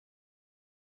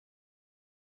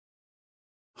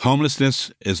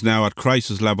Homelessness is now at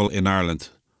crisis level in Ireland.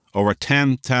 Over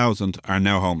 10,000 are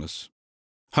now homeless.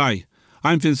 Hi,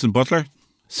 I'm Vincent Butler.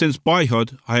 Since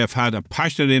boyhood, I have had a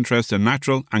passionate interest in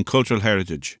natural and cultural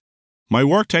heritage. My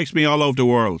work takes me all over the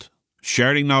world,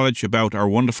 sharing knowledge about our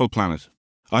wonderful planet.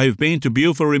 I have been to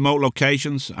beautiful remote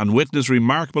locations and witnessed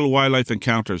remarkable wildlife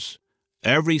encounters.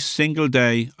 Every single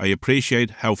day, I appreciate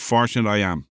how fortunate I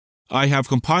am. I have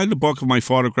compiled a book of my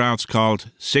photographs called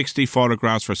 60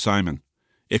 Photographs for Simon.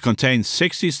 It contains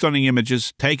 60 stunning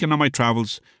images taken on my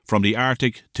travels from the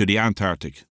Arctic to the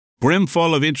Antarctic.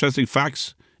 Brimful of interesting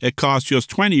facts, it costs just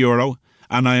 €20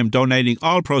 and I am donating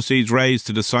all proceeds raised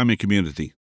to the Simon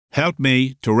community. Help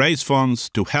me to raise funds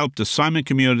to help the Simon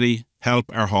community help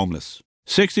our homeless.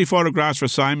 60 Photographs for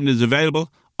Simon is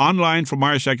available online from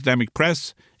Irish Academic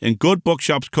Press, in good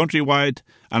bookshops countrywide,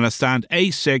 and at stand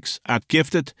A6 at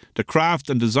Gifted, the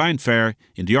Craft and Design Fair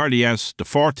in the RDS the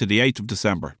 4th to the 8th of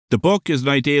December. The book is an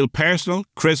ideal personal,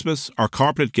 Christmas or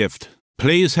corporate gift.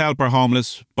 Please help our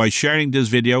homeless by sharing this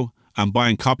video and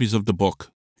buying copies of the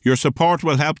book. Your support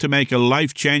will help to make a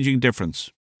life-changing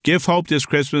difference. Give hope this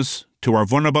Christmas to our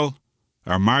vulnerable,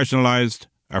 our marginalised,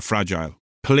 our fragile.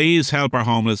 Please help our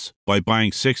homeless by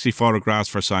buying 60 Photographs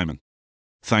for Simon.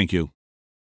 Thank you.